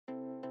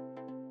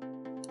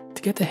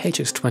To get the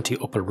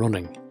HX-20 up and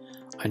running,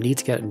 I need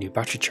to get a new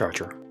battery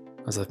charger,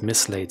 as I've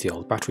mislaid the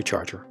old battery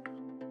charger.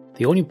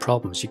 The only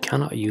problem is you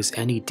cannot use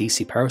any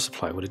DC power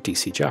supply with a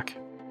DC jack,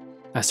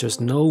 as there's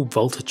no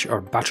voltage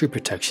or battery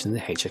protection in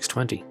the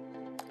HX-20,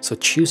 so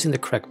choosing the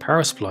correct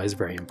power supply is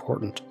very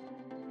important.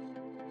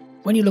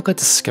 When you look at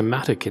the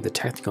schematic in the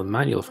technical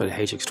manual for the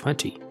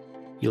HX-20,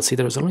 you'll see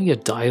there is only a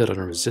diode and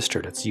a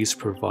resistor that's used to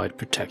provide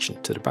protection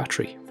to the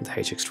battery for the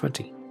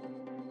HX-20.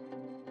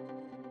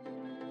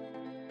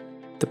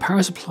 The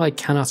power supply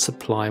cannot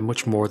supply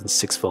much more than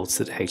 6 volts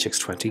to the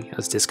HX-20,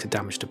 as this could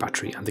damage the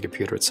battery and the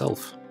computer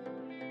itself.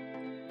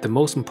 The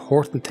most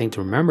important thing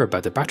to remember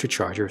about the battery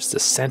charger is the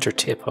center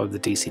tip of the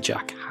DC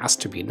jack has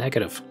to be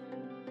negative.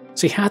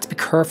 So you have to be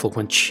careful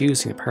when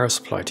choosing a power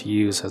supply to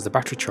use as the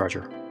battery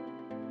charger.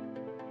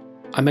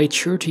 I made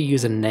sure to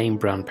use a name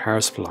brand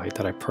power supply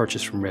that I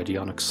purchased from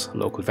Radionics, a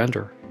local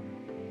vendor,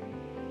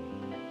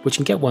 which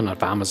you can get one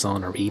off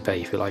Amazon or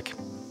eBay if you like.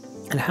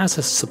 And it has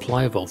a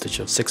supply voltage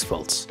of 6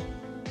 volts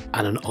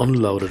and an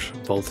unloaded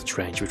voltage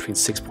range between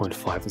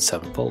 6.5 and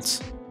 7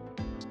 volts.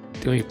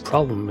 The only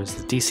problem is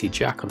the DC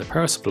jack on the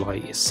power supply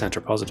is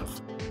center positive,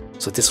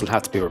 so this will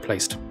have to be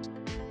replaced.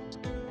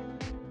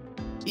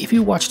 If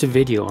you watched a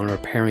video on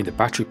repairing the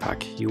battery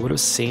pack, you would have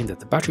seen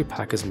that the battery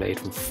pack is made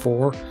from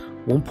 4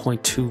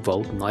 1.2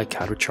 volt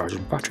NiCad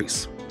rechargeable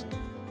batteries.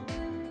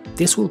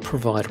 This will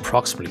provide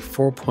approximately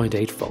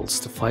 4.8 volts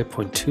to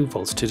 5.2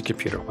 volts to the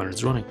computer when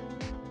it's running.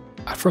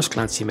 At first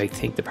glance you may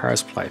think the power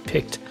supply I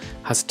picked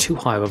has too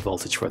high of a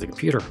voltage for the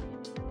computer.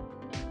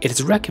 It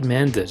is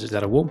recommended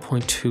that a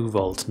 1.2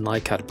 volt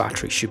NiCad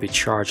battery should be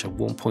charged at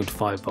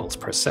 1.5 volts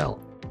per cell.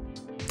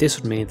 This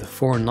would mean the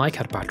 4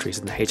 NiCad batteries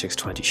in the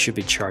HX-20 should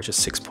be charged at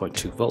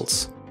 6.2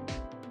 volts.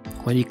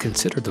 When you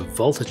consider the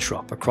voltage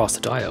drop across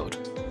the diode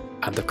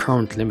and the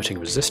current limiting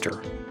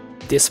resistor,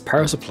 this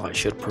power supply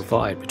should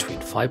provide between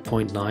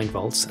 5.9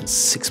 volts and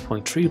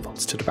 6.3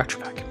 volts to the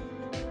battery pack.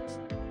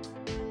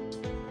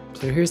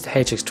 So here's the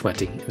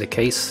HX-20 in the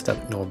case that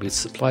it normally is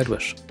supplied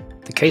with.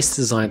 The case is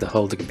designed to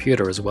hold the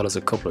computer as well as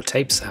a couple of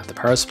tapes and the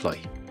power supply.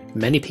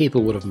 Many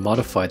people would have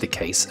modified the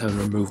case and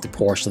removed the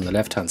portion on the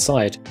left hand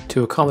side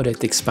to accommodate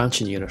the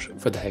expansion unit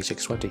for the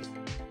HX-20.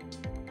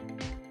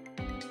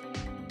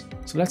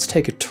 So let's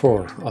take a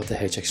tour of the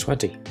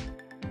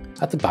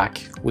HX-20. At the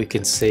back we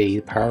can see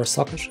the power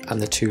socket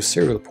and the 2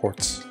 serial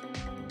ports.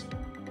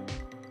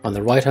 On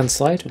the right hand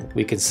side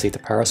we can see the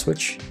power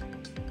switch,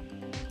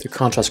 the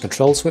contrast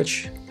control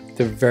switch,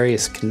 the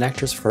various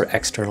connectors for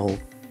external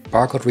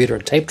barcode reader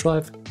and tape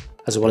drive,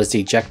 as well as the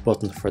eject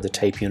button for the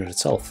tape unit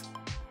itself.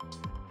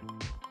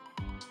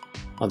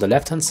 On the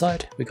left hand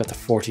side we got the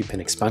 40-pin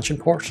expansion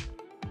port.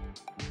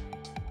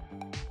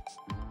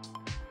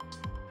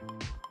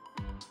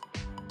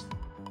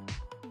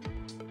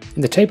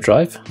 In the tape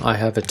drive I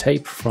have a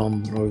tape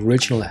from the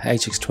original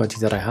HX-20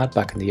 that I had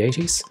back in the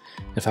 80s.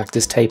 In fact,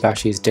 this tape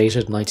actually is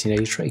dated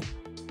 1983.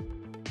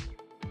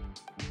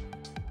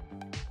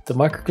 The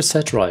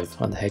microcassette drive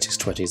on the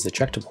HX-20 is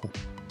ejectable.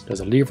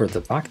 There's a lever at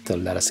the back that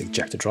will let us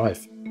eject the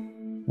drive.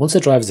 Once the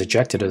drive is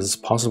ejected, it is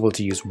possible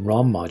to use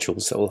ROM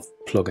modules that will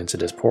plug into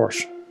this port.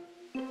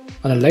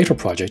 On a later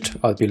project,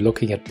 I'll be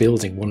looking at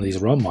building one of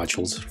these ROM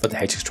modules for the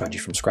HX-20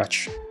 from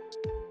scratch.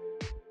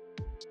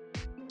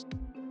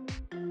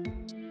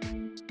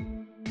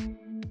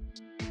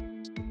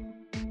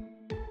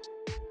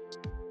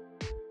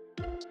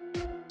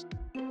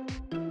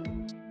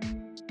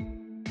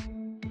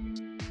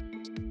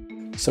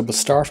 So we'll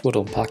start with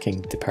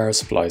unpacking the power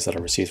supplies that I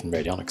received from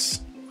Radionics.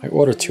 I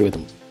ordered 2 of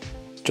them,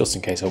 just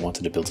in case I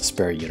wanted to build a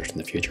spare unit in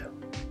the future.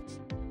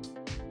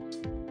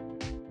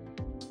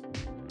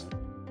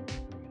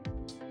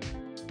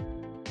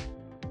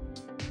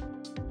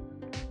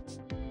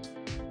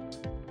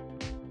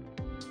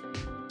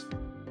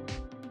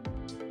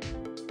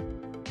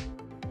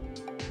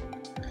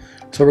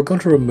 So we're going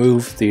to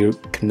remove the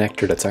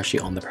connector that's actually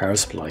on the power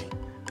supply,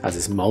 as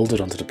it's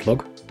molded onto the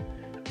plug.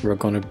 We're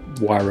going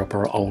to wire up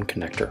our own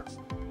connector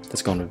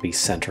that's going to be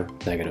center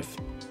negative.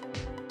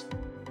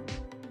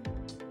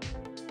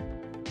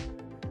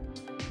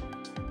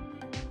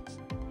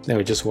 Now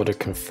we just want to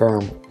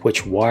confirm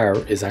which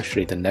wire is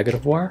actually the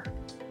negative wire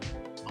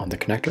on the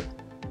connector.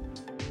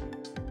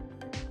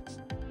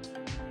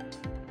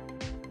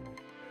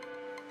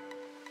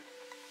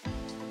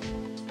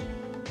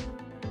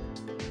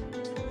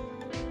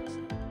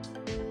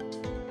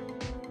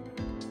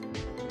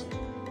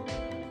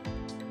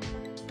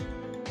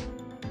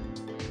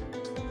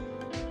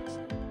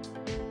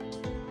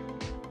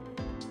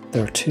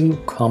 There are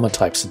 2 common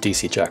types of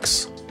DC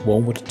jacks,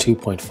 one with a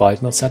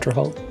 2.5mm center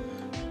hole,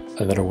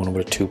 another one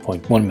with a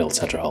 2.1mm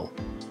center hole.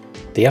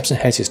 The Epson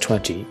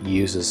HX-20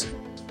 uses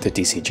the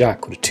DC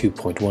jack with a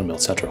 2.1mm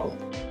center hole.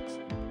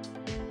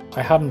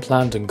 I hadn't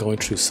planned on going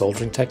through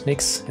soldering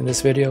techniques in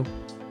this video,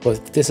 but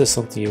if this is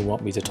something you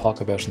want me to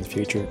talk about in the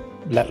future,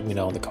 let me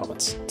know in the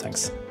comments.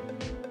 Thanks.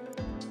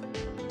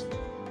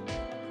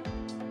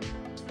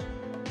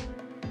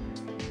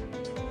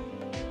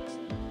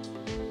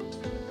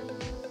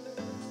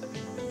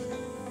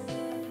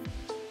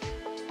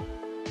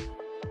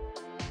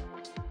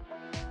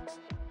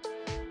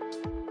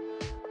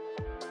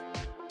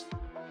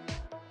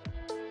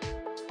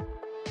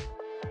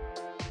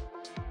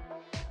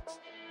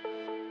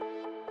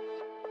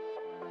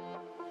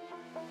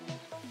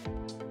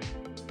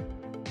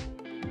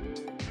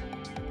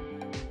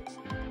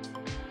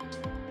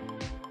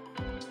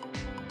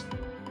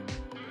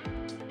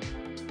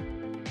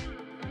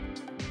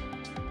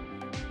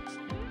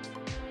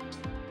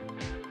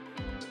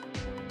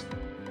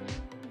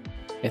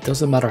 It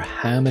doesn't matter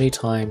how many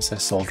times I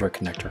solder a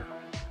connector,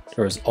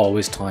 there is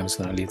always times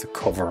when I leave the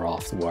cover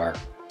off the wire.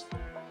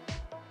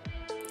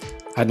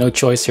 I had no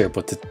choice here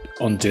but to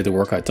undo the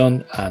work I'd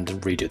done and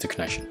redo the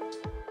connection.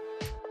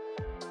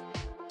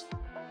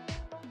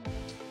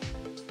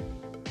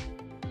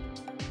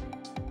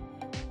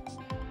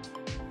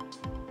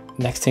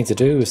 Next thing to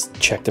do is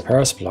check the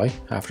power supply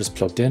after it's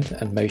plugged in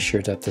and make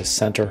sure that the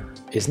center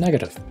is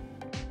negative.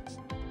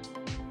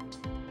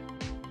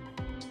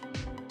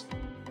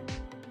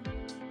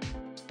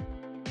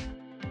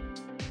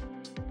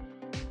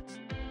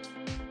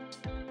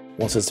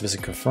 Once this is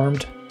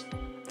confirmed,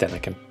 then I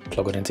can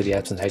plug it into the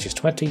Epson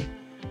HX-20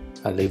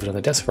 and leave it on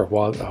the desk for a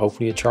while, and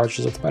hopefully it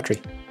charges up the battery.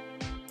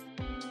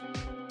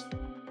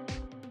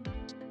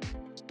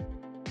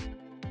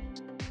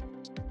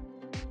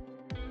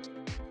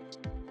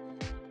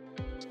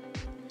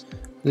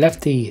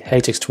 Left the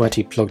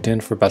HX-20 plugged in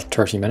for about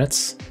 30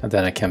 minutes and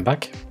then I came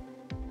back.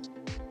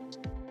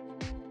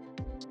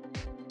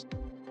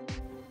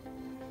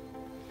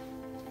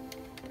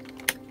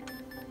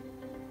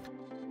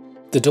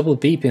 The double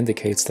beep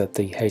indicates that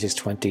the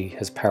HX-20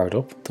 has powered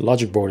up, the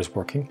logic board is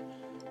working,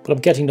 but I'm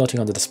getting nothing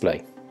on the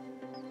display.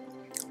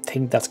 I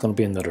think that's going to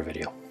be another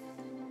video.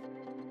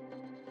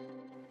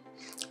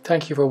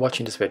 Thank you for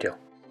watching this video.